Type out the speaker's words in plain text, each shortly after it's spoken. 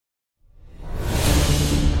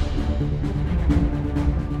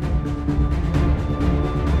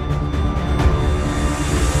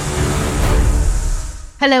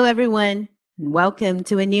Hello, everyone, and welcome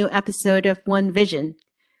to a new episode of One Vision.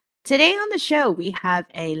 Today on the show, we have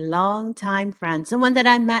a longtime friend, someone that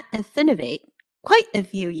I met at Finovate quite a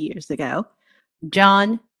few years ago,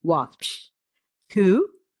 John Walsh, who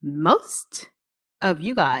most of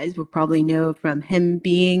you guys will probably know from him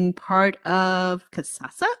being part of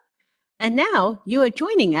Kasasa. And now you are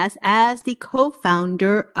joining us as the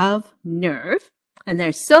co-founder of Nerve. And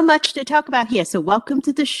there's so much to talk about here. So welcome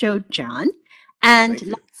to the show, John. And Thank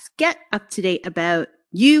you. let's get up to date about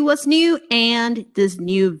you, what's new, and this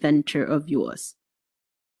new venture of yours.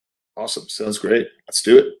 Awesome. Sounds great. Let's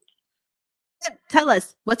do it. Tell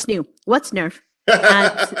us what's new, what's Nerve,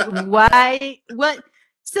 and why, what.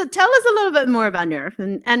 So tell us a little bit more about Nerve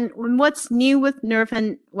and what's new with Nerve.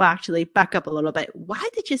 And well, actually, back up a little bit. Why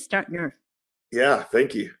did you start Nerve? Yeah,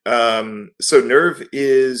 thank you. So Nerve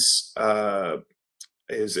is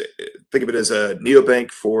think of it as a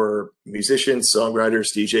neobank for musicians,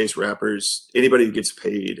 songwriters, DJs, rappers, anybody who gets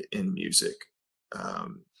paid in music.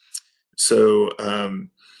 Um, so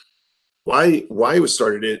why it was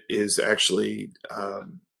started it is actually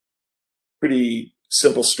pretty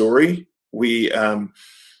simple story. We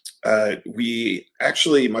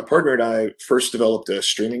actually, my partner and I first developed a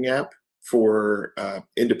streaming app for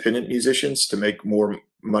independent musicians to make more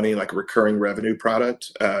money, like a recurring revenue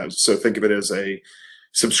product. So think of it as a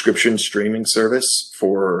subscription streaming service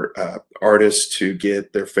for artists to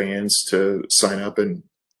get their fans to sign up and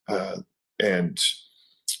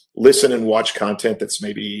listen and watch content that's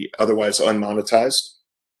maybe otherwise unmonetized.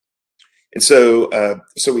 And so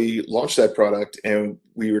we launched that product, and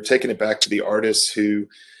we were taking it back to the artists who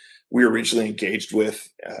we were originally engaged with,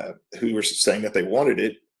 who were saying that they wanted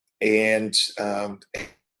it, and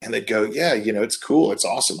they'd go, "Yeah, it's cool, it's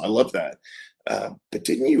awesome, I love that. But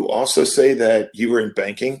didn't you also say that you were in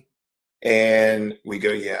banking?" And we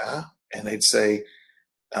go, "Yeah." And they'd say,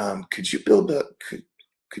 "Could you build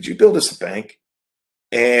could you build us a bank?"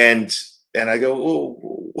 And I go,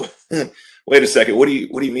 "Oh, wait a second. What do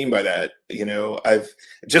you mean by that?" I've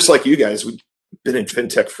just like you guys, we've been in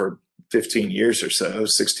fintech for 15 years or so,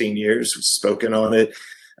 16 years. We've spoken on it,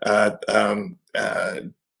 uh, um, uh,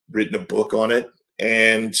 written a book on it,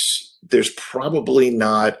 and there's probably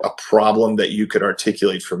not a problem that you could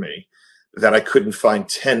articulate for me that I couldn't find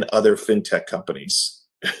 10 other fintech companies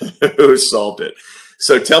who solved it.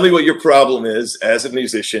 So tell me what your problem is as a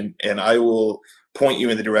musician, and I will point you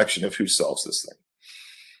in the direction of who solves this thing.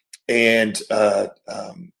 And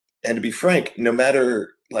to be frank, no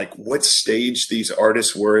matter like what stage these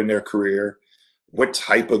artists were in their career, what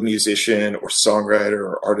type of musician or songwriter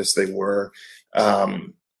or artist they were,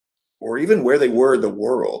 or even where they were in the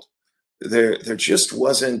world, there just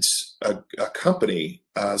wasn't a company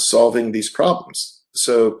solving these problems.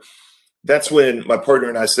 So that's when my partner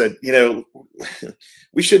and I said,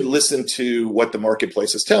 we should listen to what the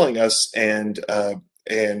marketplace is telling us, and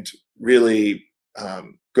really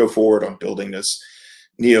go forward on building this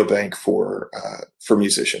neobank for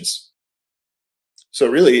musicians. So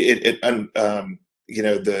really,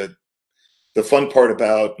 the fun part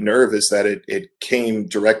about Nerve is that it came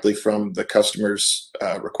directly from the customers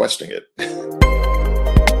requesting it.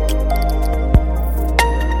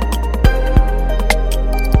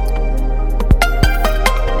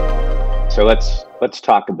 So let's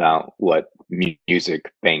talk about what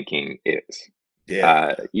music banking is.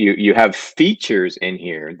 Yeah. You have features in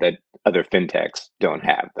here that other fintechs don't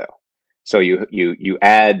have, though. So you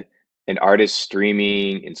add an artist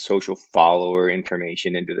streaming and social follower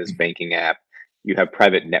information into this banking app. You have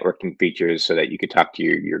private networking features so that you could talk to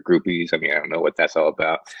your groupies. I mean, I don't know what that's all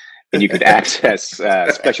about. And you could access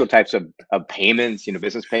special types of payments,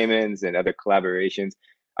 business payments and other collaborations.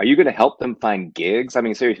 Are you going to help them find gigs? I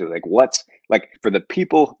mean, seriously, like what's like for the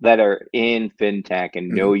people that are in fintech and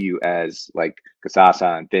know you as like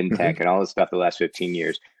Kasasa and fintech and all this stuff the last 15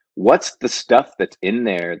 years, what's the stuff that's in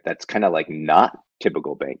there that's kind of like not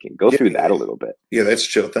typical banking? Go through that a little bit. Yeah, that's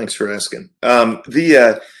chill. Thanks for asking.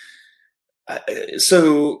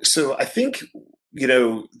 So I think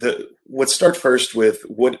let's start first with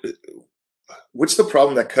what's the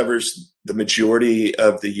problem that covers the majority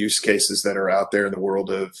of the use cases that are out there in the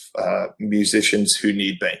world of musicians who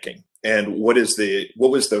need banking, and what was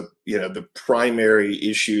the primary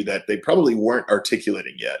issue that they probably weren't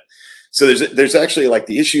articulating yet. So there's actually like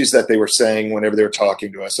the issues that they were saying whenever they were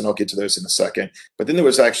talking to us, and I'll get to those in a second. But then there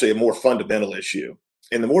was actually a more fundamental issue,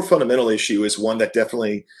 and the more fundamental issue is one that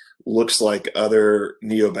definitely looks like other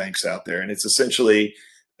neobanks out there, and it's essentially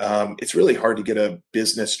it's really hard to get a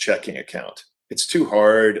business checking account. It's too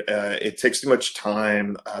hard. It takes too much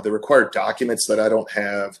time. They require documents that I don't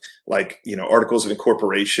have, like, articles of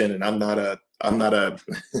incorporation, and I'm not a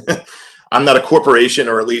I'm not a corporation,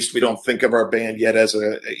 or at least we don't think of our band yet as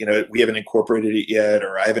we haven't incorporated it yet,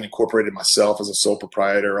 or I haven't incorporated myself as a sole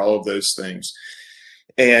proprietor, all of those things.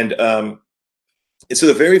 And so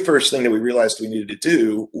the very first thing that we realized we needed to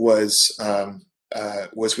do was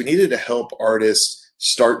we needed to help artists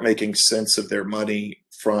start making sense of their money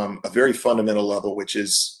from a very fundamental level, which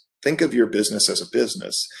is think of your business as a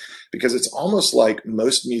business, because it's almost like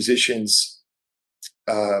most musicians,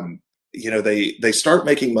 they start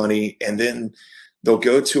making money, and then they'll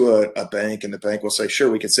go to a bank, and the bank will say,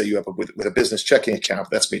 sure, we can set you up with a business checking account.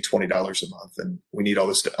 That's me $20 a month, and we need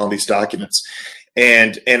all these documents.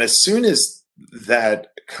 And as soon as that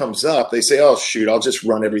comes up, they say, oh, shoot, I'll just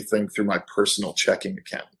run everything through my personal checking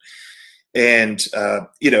account. And, a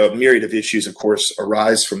myriad of issues, of course,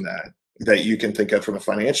 arise from that you can think of from a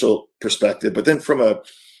financial perspective. But then from a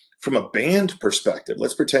band perspective,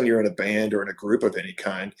 let's pretend you're in a band or in a group of any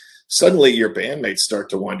kind. Suddenly your bandmates start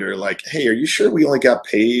to wonder, like, hey, are you sure we only got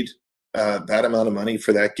paid that amount of money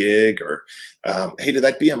for that gig? Or, hey, did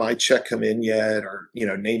that BMI check come in yet? Or,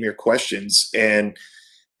 name your questions. And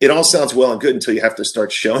it all sounds well and good until you have to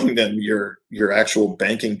start showing them your actual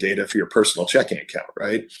banking data for your personal checking account,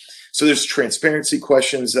 right? So there's transparency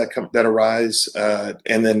questions that arise,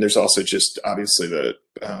 and then there's also just obviously the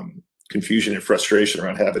confusion and frustration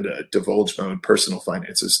around having to divulge my own personal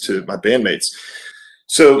finances to my bandmates.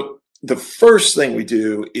 So the first thing we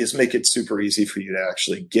do is make it super easy for you to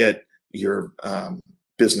actually get your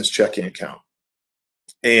business checking account,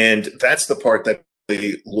 and that's the part that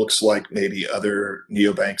looks like maybe other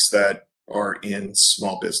neobanks that are in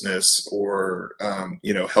small business or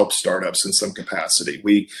help startups in some capacity.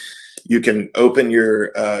 You can open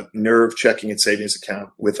your Nerve checking and savings account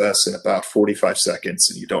with us in about 45 seconds,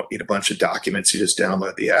 and you don't need a bunch of documents. You just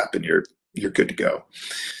download the app, and you're good to go.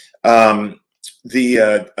 But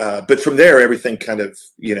from there, everything kind of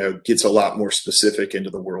gets a lot more specific into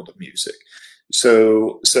the world of music.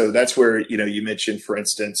 So that's where you mentioned, for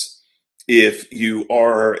instance, if you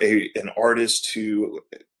are an artist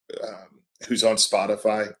who's on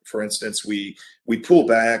Spotify, for instance, we pull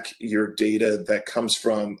back your data that comes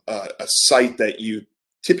from a site that you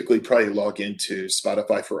typically probably log into,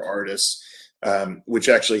 Spotify for Artists, which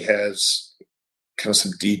actually has kind of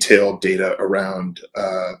some detailed data around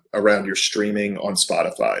your streaming on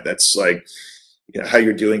Spotify. That's like how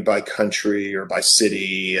you're doing by country or by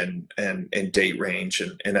city and date range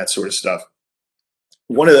and that sort of stuff.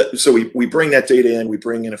 So we bring that data in. We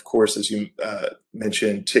bring in, of course, as you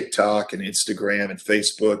mentioned, TikTok and Instagram and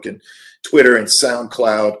Facebook and Twitter and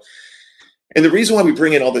SoundCloud. And the reason why we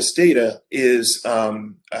bring in all this data is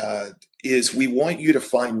we want you to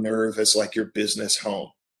find Nerve as like your business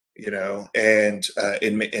home, and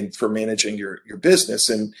for managing your business.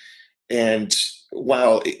 And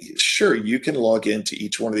while sure, you can log into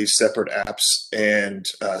each one of these separate apps and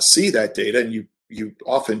see that data, and you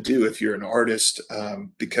often do if you're an artist,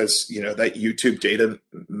 because that YouTube data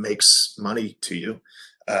makes money to you.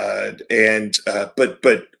 But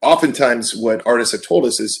oftentimes what artists have told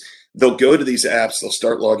us is they'll go to these apps, they'll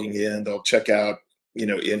start logging in, they'll check out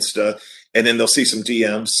Insta, and then they'll see some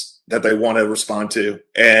DMs that they want to respond to,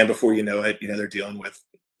 and before you know it, they're dealing with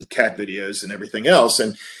cat videos and everything else.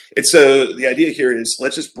 And so the idea here is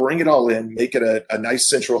let's just bring it all in, make it a nice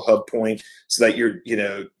central hub point so that you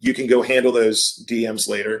can go handle those DMs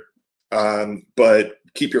later, but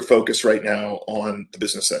keep your focus right now on the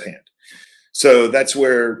business at hand. So that's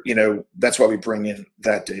where, that's why we bring in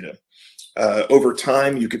that data. Over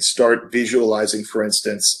time, you could start visualizing, for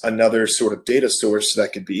instance, another sort of data source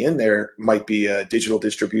that could be in there might be a digital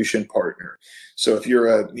distribution partner. So if you're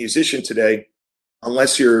a musician today,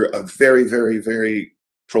 unless you're a very, very, very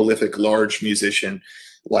prolific, large musician,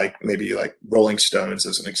 like maybe like Rolling Stones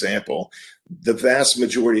as an example, the vast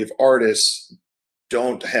majority of artists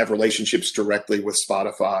don't have relationships directly with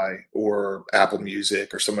Spotify or Apple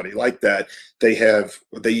Music or somebody like that. They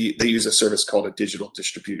use a service called a digital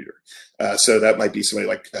distributor. So that might be somebody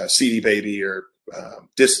like CD Baby or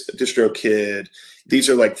DistroKid. These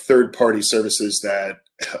are like third-party services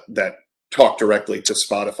that talk directly to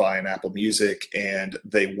Spotify and Apple Music, and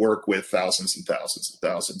they work with thousands and thousands and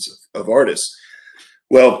thousands of artists.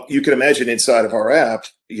 Well, you can imagine inside of our app,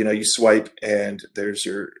 you swipe and there's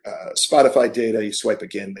your Spotify data. You swipe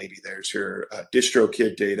again, maybe there's your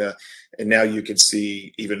DistroKid data. And now you can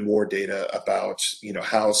see even more data about,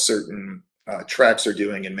 how certain tracks are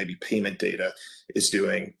doing, and maybe payment data is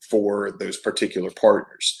doing for those particular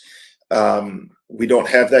partners. we don't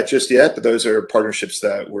have that just yet, but those are partnerships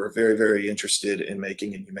that we're very, very interested in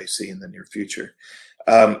making, and you may see in the near future.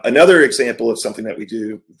 Another example of something that we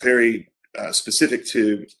do very specific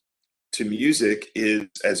to music is,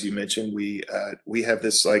 as you mentioned, we have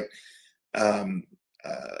this like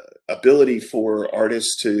ability for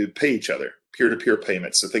artists to pay each other, peer-to-peer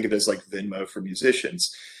payments. So think of it as like Venmo for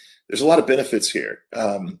musicians. There's a lot of benefits here.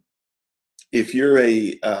 If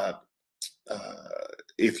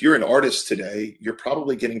you're an artist today, you're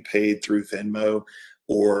probably getting paid through Venmo,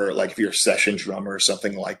 or like if you're a session drummer or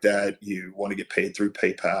something like that, you want to get paid through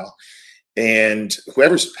PayPal. And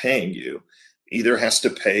whoever's paying you either has to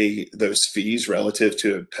pay those fees relative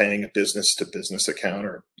to paying a business to business account,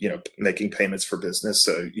 or, making payments for business.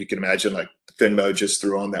 So you can imagine like Venmo just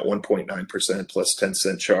threw on that 1.9% plus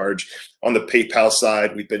 10-cent charge. On the PayPal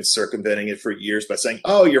side, we've been circumventing it for years by saying,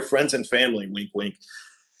 oh, your friends and family, wink, wink.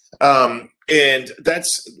 And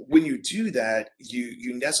that's when you do that,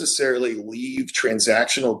 you necessarily leave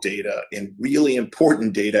transactional data and really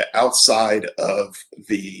important data outside of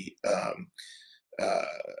the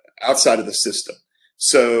system.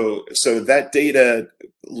 So that data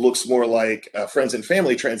looks more like a friends and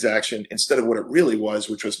family transaction instead of what it really was,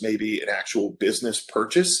 which was maybe an actual business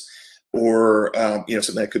purchase, or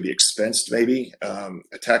something that could be expensed, maybe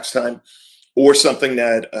at tax time, or something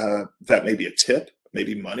that may be a tip,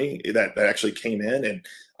 maybe money that actually came in. And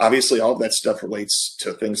obviously all of that stuff relates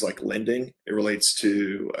to things like lending. It relates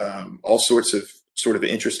to all sorts of sort of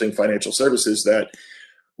interesting financial services that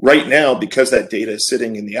right now, because that data is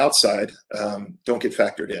sitting in the outside, don't get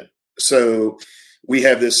factored in. So we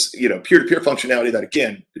have this, peer-to-peer functionality that,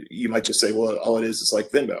 again, you might just say, well, all it is like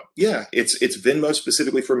Venmo. Yeah, it's Venmo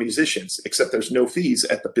specifically for musicians, except there's no fees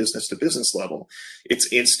at the business-to-business level.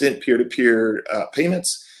 It's instant peer-to-peer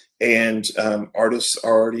payments, and artists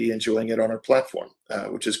are already enjoying it on our platform,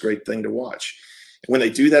 which is a great thing to watch. When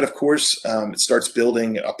they do that, of course, it starts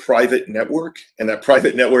building a private network. And that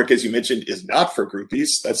private network, as you mentioned, is not for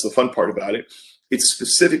groupies. That's the fun part about it. It's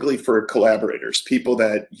specifically for collaborators, people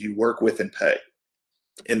that you work with and pay.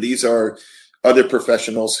 And these are other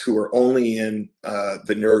professionals who are only in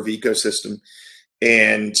the Nerve ecosystem.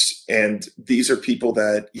 And these are people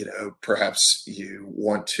that, perhaps you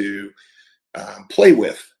want to play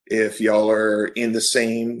with if y'all are in the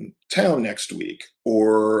same town next week,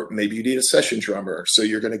 or maybe you need a session drummer. So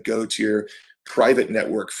you're going to go to your private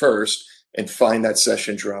network first and find that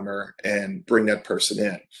session drummer and bring that person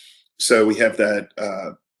in. So we have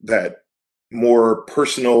that more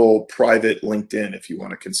personal, private LinkedIn, if you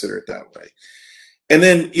want to consider it that way. And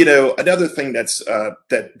then, another thing that's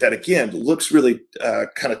that again looks really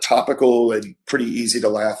kind of topical and pretty easy to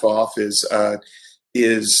laugh off is a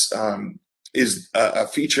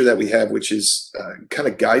feature that we have, which is kind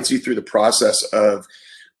of guides you through the process of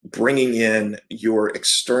bringing in your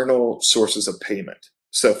external sources of payment.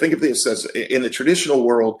 So think of this as, in the traditional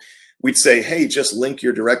world, we'd say, hey, just link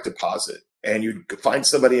your direct deposit, and you'd find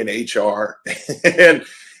somebody in HR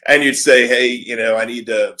and you'd say, hey, I need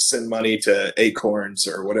to send money to Acorns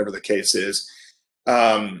or whatever the case is.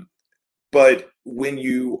 But when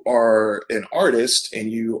you are an artist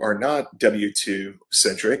and you are not W-2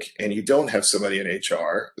 centric and you don't have somebody in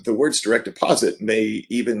HR, the words direct deposit may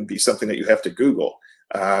even be something that you have to Google,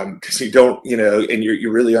 because you don't, and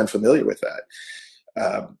you're really unfamiliar with that.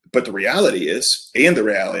 But the reality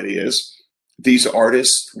is, these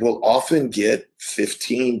artists will often get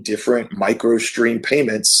 15 different micro stream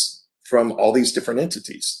payments from all these different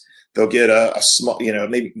entities. They'll get a small,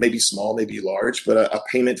 maybe small, maybe large, but a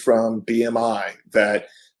payment from BMI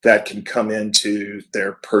that can come into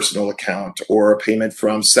their personal account, or a payment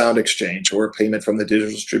from Sound Exchange, or a payment from the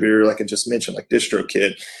digital distributor, like I just mentioned, like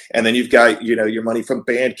DistroKid. And then you've got, your money from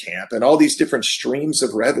Bandcamp, and all these different streams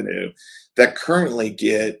of revenue that currently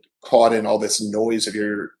get caught in all this noise of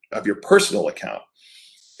your personal account.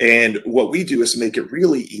 And what we do is make it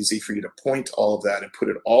really easy for you to point all of that and put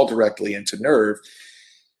it all directly into Nerve,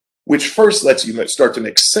 which first lets you start to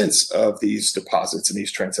make sense of these deposits and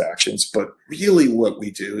these transactions. But really what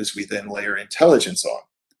we do is we then layer intelligence on,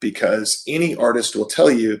 because any artist will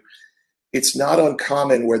tell you it's not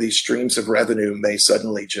uncommon where these streams of revenue may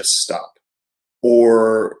suddenly just stop,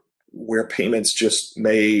 or where payments just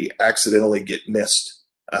may accidentally get missed.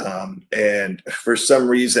 And for some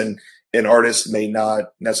reason, an artist may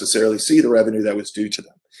not necessarily see the revenue that was due to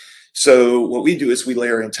them. So what we do is we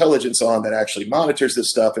layer intelligence on that actually monitors this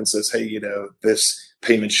stuff and says, hey, this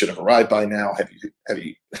payment should have arrived by now. Have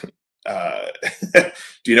you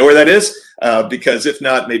do you know where that is? Because if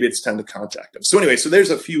not, maybe it's time to contact them. So anyway, so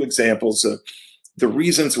there's a few examples of the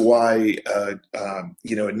reasons why, a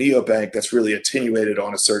neobank that's really attenuated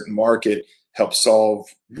on a certain market help solve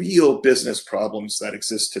real business problems that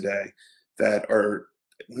exist today that are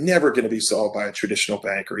never going to be solved by a traditional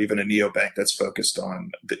bank or even a neobank that's focused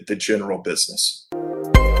on the general business.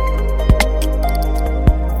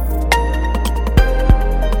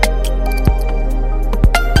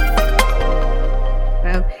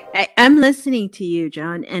 Well, I'm listening to you,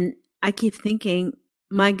 John, and I keep thinking,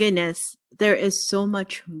 my goodness, there is so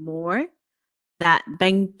much more that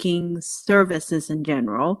banking services in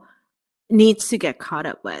general needs to get caught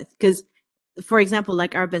up with. Because, for example,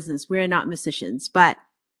 like our business, we're not musicians, but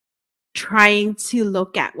trying to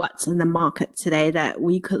look at what's in the market today that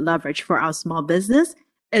we could leverage for our small business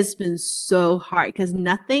has been so hard because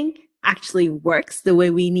nothing actually works the way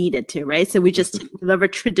we need it to, right? So we just deliver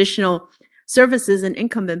traditional services and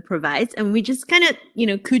incumbent provides, and we just kind of,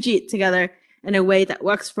 kuji it together in a way that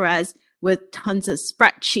works for us with tons of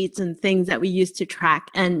spreadsheets and things that we use to track.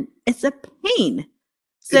 And it's a pain.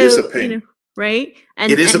 So, it is a pain. Right?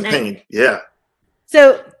 And it is a pain. Yeah.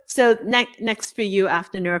 So next for you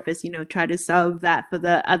after Nerf is, try to solve that for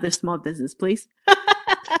the other small business, please.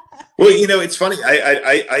 Well, it's funny.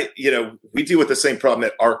 I we deal with the same problem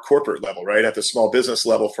at our corporate level, right? At the small business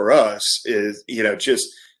level for us is,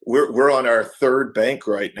 just we're on our third bank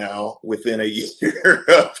right now within a year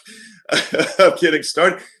of getting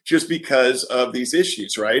started just because of these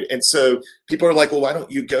issues, right? And so people are like, well, why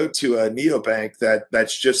don't you go to a neobank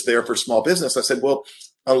that's just there for small business? I said, well,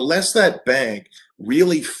 unless that bank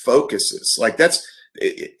really focuses, like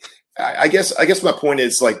I guess my point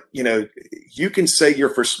is, like, you can say you're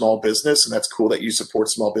for small business and that's cool that you support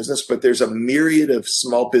small business, but there's a myriad of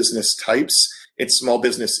small business types and small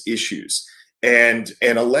business issues. And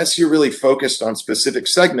unless you're really focused on specific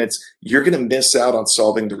segments, you're going to miss out on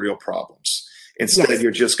solving the real problems. Instead, yes,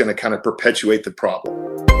 you're just going to kind of perpetuate the problem.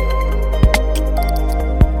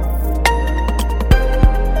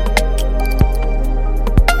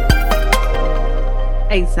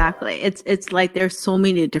 Exactly. It's like there's so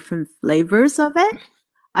many different flavors of it.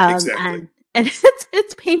 Exactly. And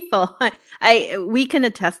it's painful. We can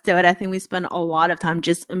attest to it. I think we spend a lot of time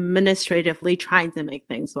just administratively trying to make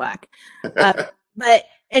things work. But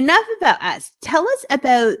enough about us. Tell us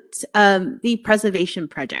about the Preservation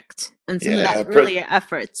Project and some of that earlier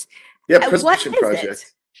efforts. Yeah, Preservation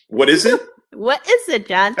Project. What is it? What is it,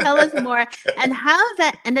 John? Tell us more. And how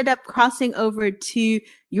that ended up crossing over to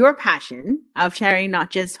your passion of sharing not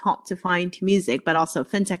just Hop to Find music, but also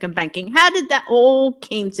fintech and banking. How did that all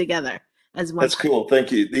came together as one? That's cool.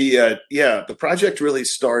 Thank you. The project really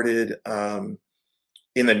started in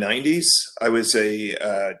the 90s. I was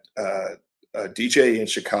a DJ in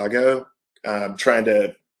Chicago,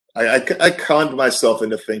 I conned myself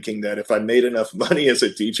into thinking that if I made enough money as a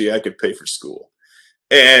DJ, I could pay for school.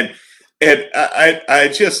 And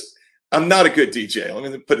I'm not a good DJ.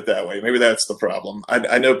 Let me put it that way. Maybe that's the problem.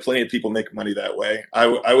 I know plenty of people make money that way.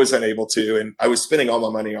 I was unable to, and I was spending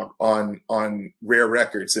all my money on rare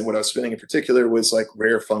records. And what I was spending in particular was like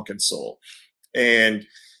rare funk and soul. And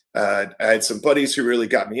I had some buddies who really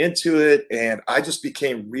got me into it, and I just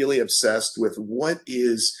became really obsessed with what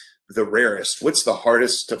is the rarest, what's the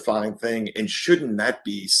hardest to find thing, and shouldn't that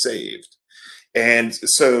be saved? And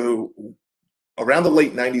so around the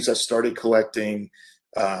late 90s, I started collecting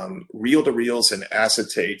reel-to-reels and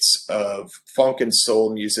acetates of funk and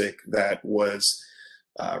soul music that was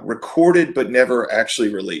recorded but never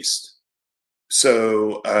actually released.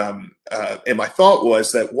 So, and my thought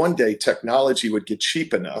was that one day technology would get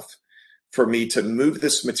cheap enough for me to move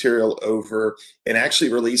this material over and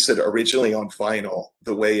actually release it originally on vinyl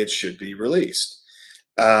the way it should be released.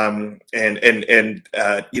 At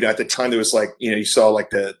the time there was like, you saw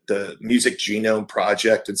like the Music Genome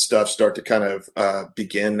Project and stuff start to kind of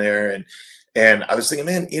begin there. And I was thinking,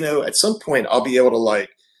 man, at some point I'll be able to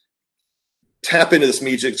like tap into this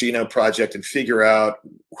Music Genome Project and figure out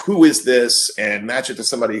who is this and match it to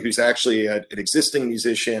somebody who's actually an existing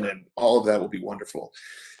musician, and all of that will be wonderful.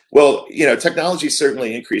 Well, technology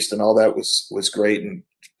certainly increased and all that was great, and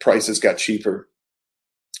prices got cheaper.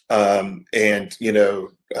 In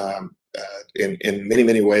many,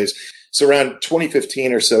 many ways. So around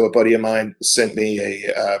 2015 or so, a buddy of mine sent me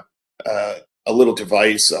a little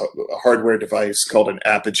device, a hardware device called an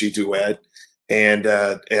Apogee Duet, and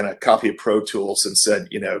a copy of Pro Tools, and said,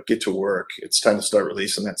 get to work. It's time to start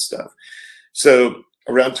releasing that stuff. So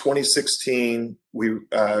around 2016, we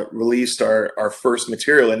released our first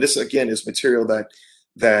material, and this again is material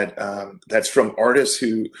that's from artists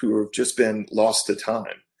who have just been lost to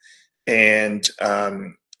time, and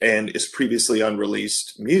is previously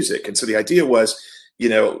unreleased music. And so the idea was,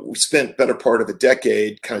 we spent better part of a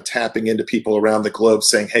decade kind of tapping into people around the globe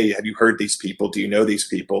saying, hey, have you heard these people? Do you know these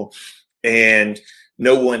people? and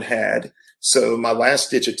no one had. So my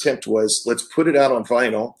last ditch attempt was, let's put it out on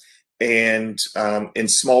vinyl and in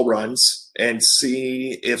small runs and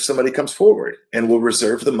see if somebody comes forward, and we'll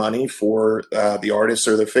reserve the money for the artists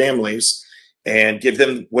or their families and give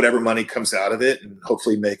them whatever money comes out of it, and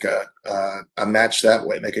hopefully make a match that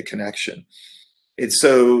way, make a connection. And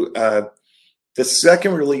so the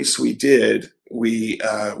second release we did, we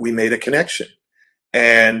made a connection,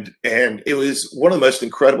 and it was one of the most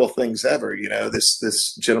incredible things ever. You know,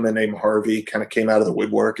 this gentleman named Harvey kind of came out of the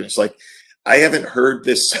woodwork, and it's like, I haven't heard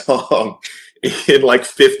this song in like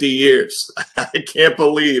 50 years. I can't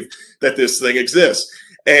believe that this thing exists.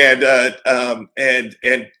 And to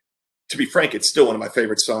be frank, it's still one of my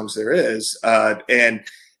favorite songs there is. And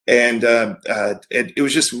it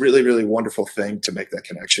was just really, really wonderful thing to make that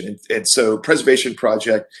connection. And so Preservation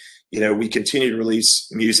Project, you know, we continue to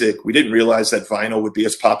release music. We didn't realize that vinyl would be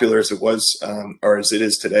as popular as it was, or as it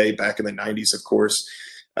is today, back in the 90s, of course.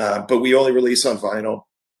 But we only release on vinyl.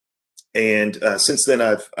 And since then,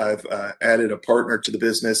 I've added a partner to the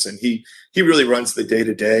business, and he really runs the day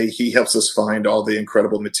to day. He helps us find all the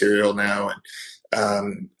incredible material now,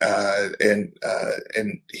 and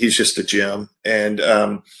he's just a gem. And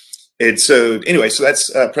so anyway, so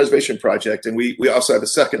that's Preservation Project, and we also have a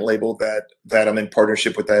second label that I'm in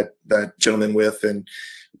partnership with that gentleman with, and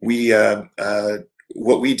we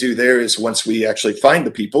what we do there is, once we actually find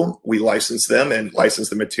the people, we license them and license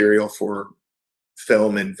the material for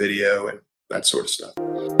film and video and that sort of stuff.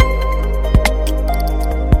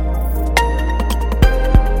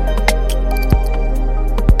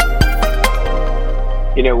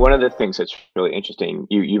 You know, one of the things that's really interesting,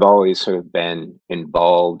 you've always sort of been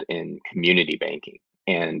involved in community banking.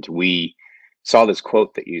 And we saw this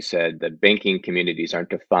quote that you said that banking communities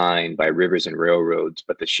aren't defined by rivers and railroads,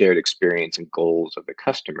 but the shared experience and goals of the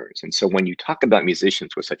customers. And so when you talk about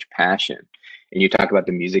musicians with such passion, and you talk about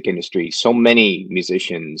the music industry, so many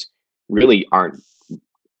musicians really aren't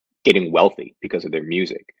getting wealthy because of their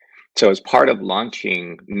music. So as part of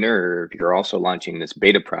launching Nerve, you're also launching this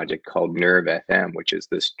beta project called Nerve FM, which is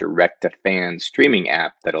this direct to fan streaming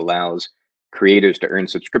app that allows creators to earn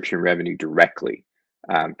subscription revenue directly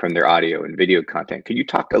from their audio and video content. Could you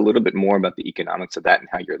talk a little bit more about the economics of that and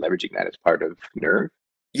how you're leveraging that as part of Nerve?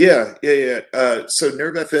 Yeah. So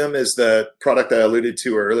Nerve FM is the product that I alluded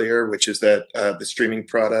to earlier, which is that the streaming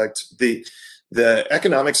product. The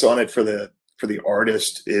economics on it for the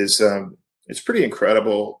artist is it's pretty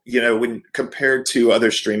incredible. You know, when compared to other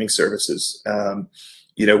streaming services,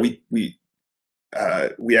 you know, we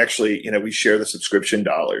actually, you know, we share the subscription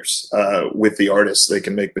dollars with the artists. They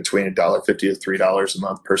can make between $1.50 to $3 a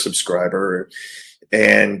month per subscriber,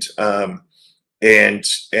 and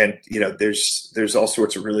you know, there's all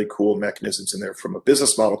sorts of really cool mechanisms in there from a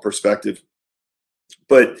business model perspective.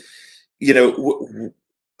 But you know,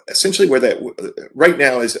 essentially, where that right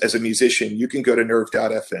now is, as a musician, you can go to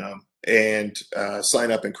nerve.fm and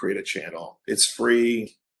sign up and create a channel. It's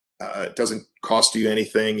free. It doesn't cost you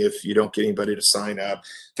anything if you don't get anybody to sign up.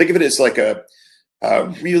 Think of it as like a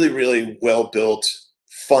really, really well built,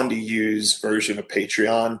 fun to use version of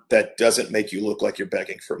Patreon that doesn't make you look like you're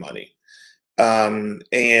begging for money. And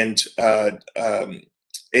you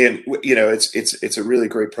know, it's a really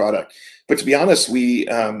great product. But to be honest, we've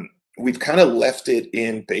kind of left it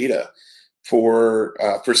in beta for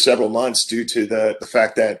several months due to the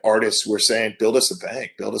fact that artists were saying, build us a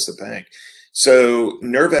bank. So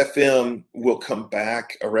Nerve FM will come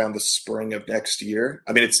back around the spring of next year.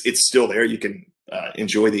 I mean, it's still there. You can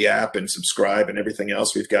enjoy the app and subscribe and everything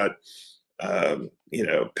else. We've got you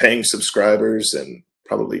know, paying subscribers and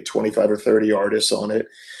probably 25 or 30 artists on it,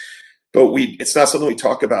 but it's not something we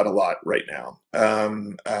talk about a lot right now.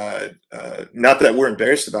 Not that we're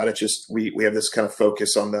embarrassed about it, just we have this kind of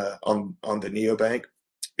focus on the neobank.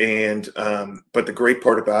 And but the great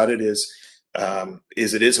part about it is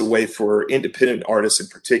it is a way for independent artists in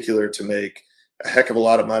particular to make a heck of a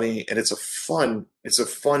lot of money, and it's a fun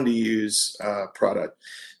to use product,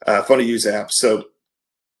 fun to use app. So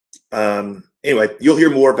anyway, you'll hear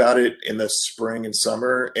more about it in the spring and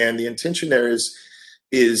summer, and the intention there is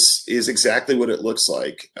exactly what it looks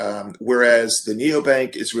like. Whereas the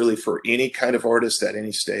neobank is really for any kind of artist at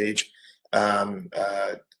any stage,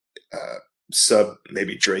 sub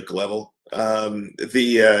maybe Drake level.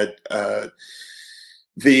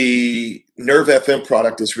 The Nerve FM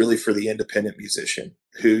product is really for the independent musician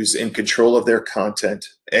who's in control of their content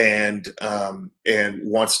and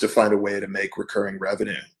wants to find a way to make recurring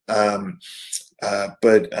revenue. But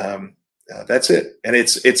that's it. And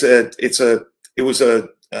it's a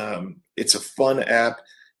fun app.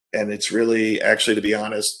 And it's really, actually, to be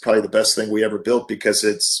honest, probably the best thing we ever built, because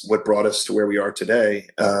it's what brought us to where we are today.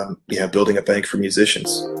 Building a bank for musicians.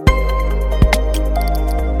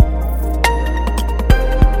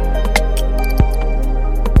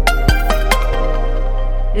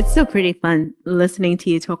 It's so pretty fun listening to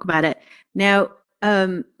you talk about it. Now,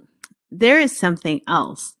 there is something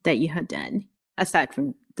else that you have done aside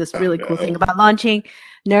from this really cool thing about launching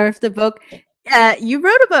Nerve, the book. You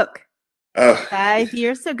wrote a book 5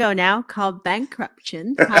 years ago now called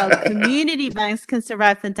Bankruption: How Community Banks Can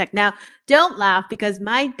Survive FinTech. Now, don't laugh, because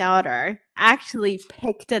my daughter actually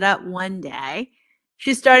picked it up one day.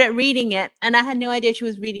 She started reading it, and I had no idea she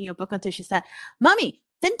was reading your book until she said, "Mommy,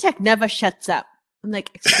 FinTech never shuts up." I'm like,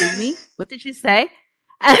 "Excuse me? What did you say?"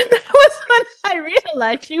 And that was when I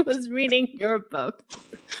realized she was reading your book.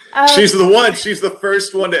 She's the one. She's the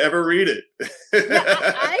first one to ever read it.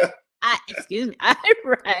 Excuse me, I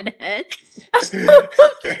read it.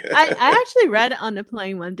 I actually read it on the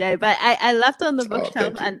plane one day, but I left on the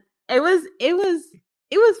bookshelf, and it was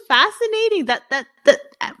fascinating. That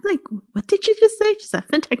I'm like, what did you just say? She said,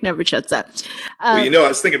 "FinTech never shuts up." Well, I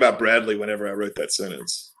was thinking about Bradley whenever I wrote that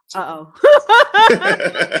sentence. So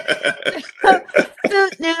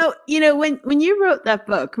now, when you wrote that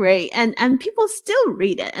book, right, and people still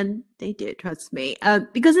read it, and they do, trust me,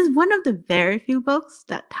 because it's one of the very few books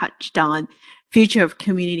that touched on future of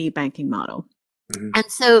community banking model. Mm-hmm.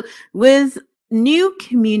 And so with new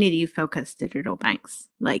community focused digital banks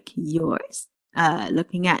like yours,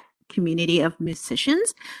 looking at community of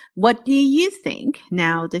musicians, what do you think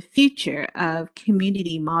now the future of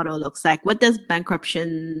community model looks like? What does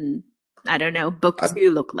Bankruption, book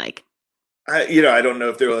 2 look like? I don't know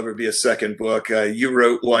if there will ever be a second book. You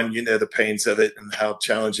wrote one, the pains of it and how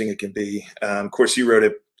challenging it can be. Of course, you wrote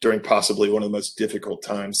it during possibly one of the most difficult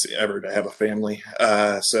times ever to have a family.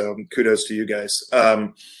 So kudos to you guys.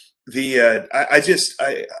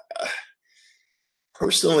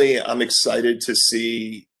 Personally, I'm excited to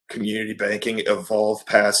see community banking evolve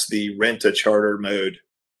past the rent-a-charter mode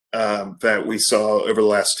that we saw over the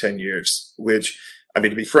last 10 years, which, to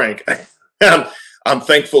be frank, I'm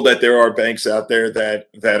thankful that there are banks out there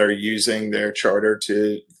that are using their charter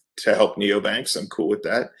to help neobanks. I'm cool with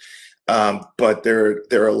that. But there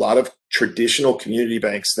are a lot of traditional community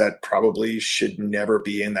banks that probably should never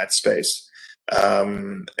be in that space.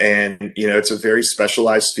 And it's a very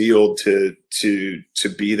specialized field to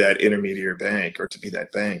be that intermediary bank, or to be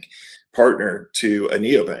that bank partner to a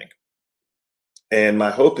neobank. And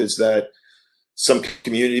my hope is that some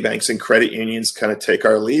community banks and credit unions kind of take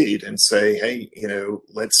our lead and say, "Hey,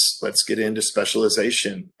 let's get into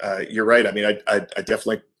specialization." You're right. I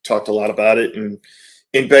definitely talked a lot about it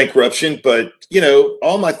in Bankruption, but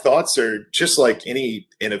all my thoughts are just like any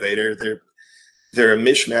innovator. They're a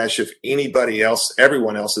mishmash of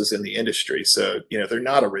everyone else's in the industry. So, they're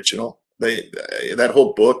not original. That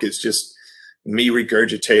whole book is just me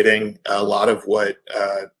regurgitating a lot of what,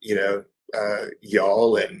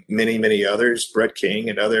 y'all and many, many others, Brett King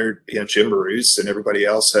and other, Jim Marous and everybody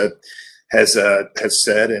else has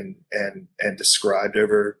said and described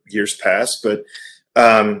over years past. But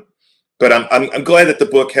I'm glad that the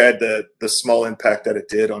book had the small impact that it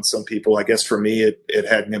did on some people. I guess for me, it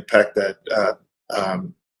had an impact that,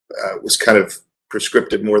 was kind of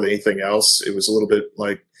prescriptive more than anything else. It was a little bit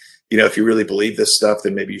like, if you really believe this stuff,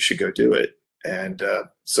 then maybe you should go do it. And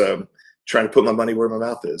so I'm trying to put my money where my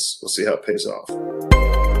mouth is. We'll see how it pays off.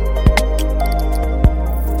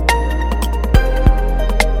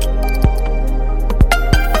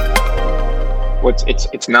 Well,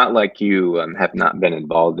 it's not like you have not been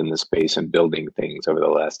involved in the space and building things over the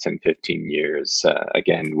last 10, 15 years.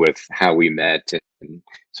 Again, with how we met and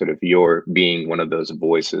sort of your being one of those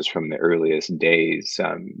voices from the earliest days.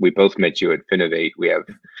 We both met you at Finovate. We have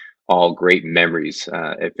all great memories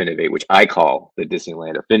at Finovate, which I call the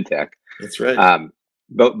Disneyland of FinTech. That's right.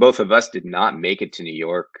 Both of us did not make it to New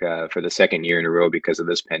York for the second year in a row because of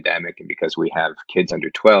this pandemic and because we have kids under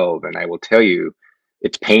 12. And I will tell you,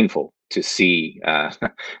 it's painful to see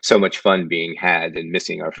so much fun being had and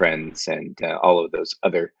missing our friends and all of those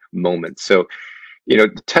other moments. So,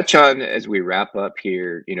 touch on, as we wrap up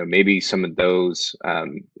here, maybe some of those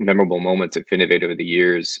memorable moments at Finovate over the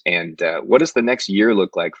years, and what does the next year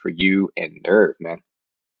look like for you and Nerve, man?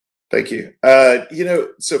 Thank you.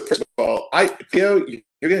 So first of all, you're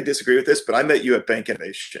going to disagree with this, but I met you at Bank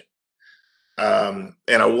Innovation. And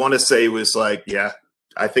I want to say it was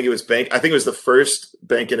I think it was the first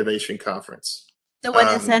Bank Innovation conference. The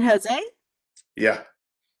one in San Jose? Yeah.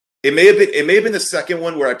 It may have been the second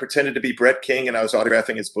one where I pretended to be Brett King and I was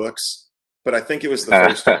autographing his books, but I think it was the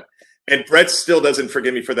first one. And Brett still doesn't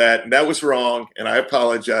forgive me for that. And that was wrong. And I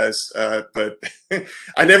apologize. But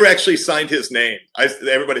I never actually signed his name.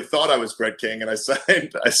 Everybody thought I was Brett King, and I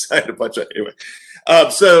signed a bunch of, anyway.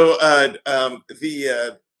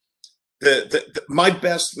 My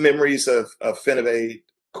best memories of Finovate,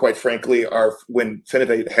 quite frankly, are when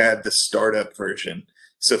Finovate had the startup version.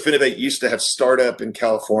 So Finovate used to have startup in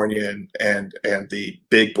California and the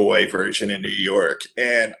big boy version in New York,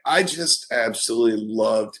 and I just absolutely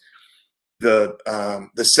loved the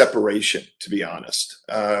separation. To be honest,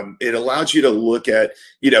 it allowed you to look at,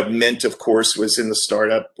 Mint, of course, was in the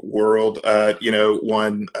startup world. We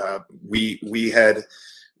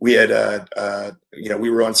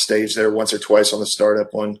were on stage there once or twice on the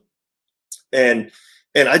startup one, and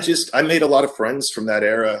I made a lot of friends from that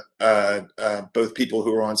era, both people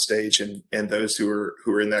who were on stage and those who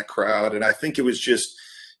were in that crowd. And I think it was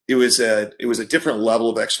a different level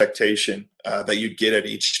of expectation that you'd get at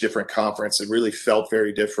each different conference. It really felt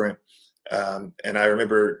very different. And I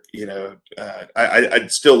remember,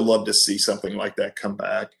 I'd still love to see something like that come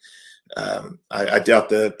back. I doubt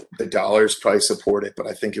the dollars probably support it, but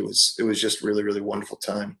I think it was just really, really wonderful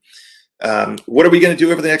time. What are we going to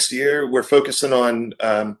do over the next year? We're focusing on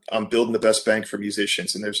building the best bank for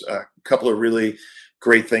musicians, and there's a couple of really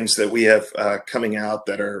great things that we have coming out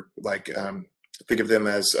that are like, think of them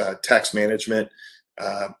as tax management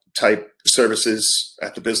type services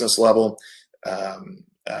at the business level.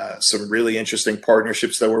 Some really interesting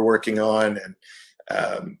partnerships that we're working on,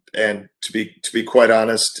 and to be quite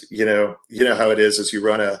honest, you know how it is as you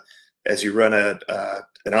run an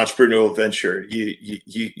entrepreneurial venture.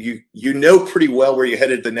 You know pretty well where you're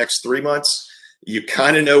headed the next 3 months. You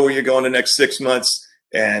kind of know where you're going the next 6 months,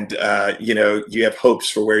 and you have hopes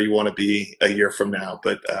for where you want to be a year from now.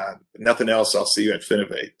 But nothing else, I'll see you at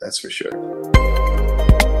Finovate. That's for sure.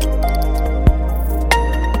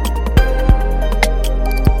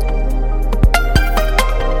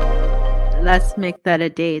 Let's make that a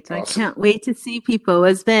date. Awesome. I can't wait to see people.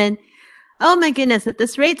 It's been, oh my goodness, at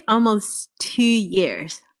this rate, almost 2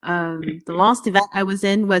 years. The last event I was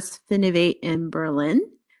in was Finovate in Berlin.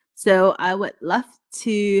 So I would love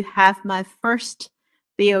to have my first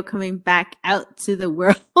video coming back out to the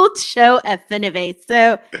world show at Finovate.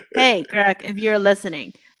 So, hey, Greg, if you're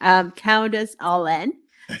listening, count us all in.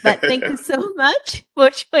 But thank you so much for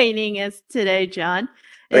joining us today, John.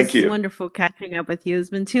 Thank you. It's wonderful catching up with you. It's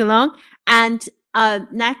been too long. And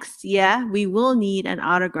next year, we will need an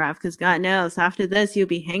autograph, because God knows after this, you'll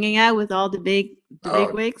be hanging out with all the big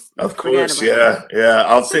wigs. Of course, yeah.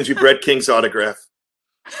 I'll send you Brett King's autograph.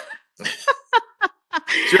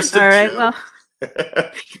 Just all right. Well,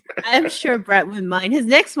 I'm sure Brett wouldn't mind. His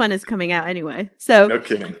next one is coming out anyway. So no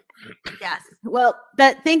kidding. Yes. Well,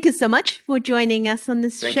 thank you so much for joining us on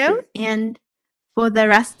this show. And for the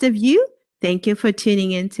rest of you, thank you for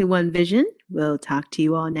tuning in to One Vision. We'll talk to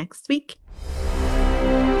you all next week.